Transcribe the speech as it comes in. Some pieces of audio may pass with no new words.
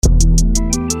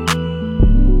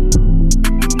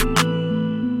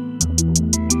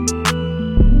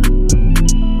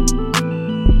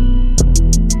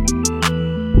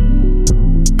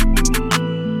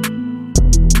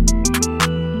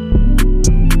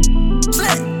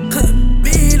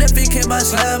my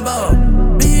slimeball.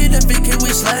 Me and that big kid,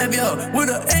 we slam, yo.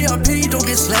 With an ARP, don't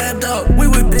get slammed up.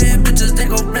 We with bad bitches, they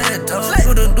gon' blend, dog.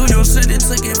 Go to New York City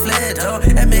to get flat, dog.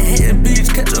 At Manhattan Beach,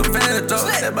 catch a van,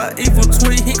 dog. That my evil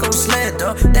twin, he gon' sled,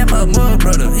 dog. That my mud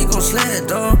brother, he gon'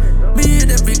 sled, dog. Me and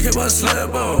that big kid, my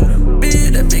slimeball. Me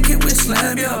and that big kid, we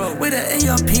slam, yo. With an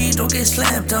ARP, don't get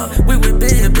slammed, dog. We with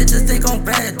bad bitches, they gon'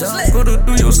 bad, dog. Go to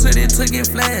New York City to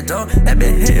get flat, dog. At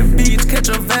Manhattan Beach,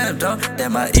 catch a van, dog. That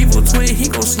my evil twin,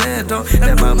 he gon' sled, dog.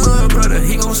 That my mud brother,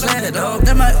 he gon' sled, dog.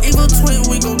 That my evil twin,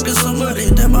 we gon' get some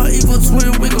money. That my evil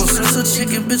twin, we gon' sell some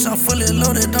chicken, bitch, I'm fully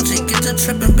loaded. Don't you get to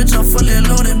trippin', bitch, I'm fully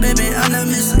loaded, baby. I'm not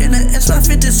missing in the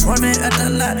S550 swerving at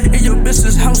the lot. In your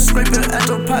missus house, scraping at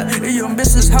the pot. In your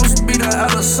missus house, beat her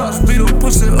out of sauce. Beat her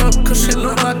pussy up, cause she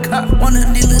love my cop. Wanna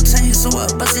deal a chain, so I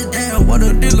bust it down.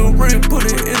 Wanna deal a ring, put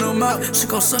it in her mouth. She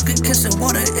gon' suck and kiss it,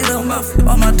 water in her mouth.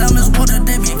 All my diamonds water,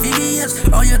 they be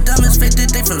VVS. All your diamonds fake,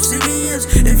 they from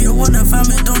CVS. If you wanna find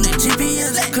me, don't need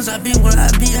GPS. Cause I be where I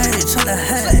be, I ain't tryna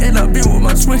hide. And I be with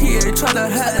my twin, he ain't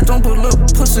tryna hide. Don't pull up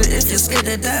pussy if you're scared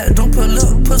to die. Don't pull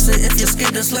up pussy if you're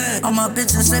scared to slide. All my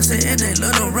bitches sexy and they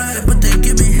love to ride, but they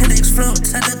give me headaches from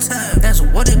time to time. That's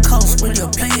what it costs when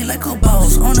you're playing like a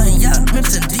boss. On a yacht,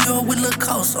 mixing Dior with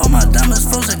Lacoste. All my diamonds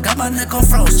frozen, got my neck on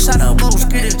frost. Shout out Boats,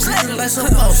 get it clean like some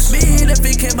boss. Me and that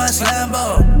big kid, my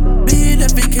slimeball. Me and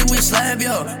that big kid, we slam,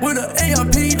 yo. With an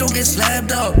ARP, don't get slammed,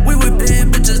 dog. We with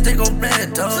bad bitches, they gon'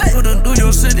 bad, dog. Go to New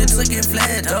York City to get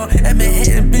flat, dog. At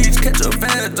Manhattan Beach, catch a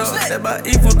van, dog. That my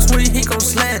evil twin, he gon'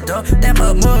 sled, dog. That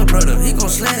my mud brother, he gon'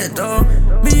 sled, dog.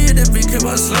 Me and that big kid,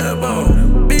 my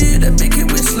slimeball. Me and that big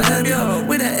kid, we slam, yo.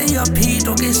 With an ARP,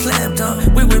 don't get slammed, dog.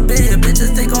 We with bad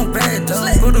bitches, they gon' bad,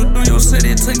 dog. Go to New York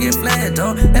City to get flat,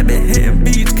 dog. At Manhattan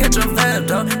Beach, catch a van,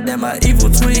 dog. That my evil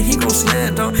twin, he gon'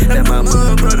 sled, dog. That my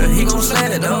mud brother, he gon'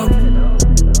 sled, dog.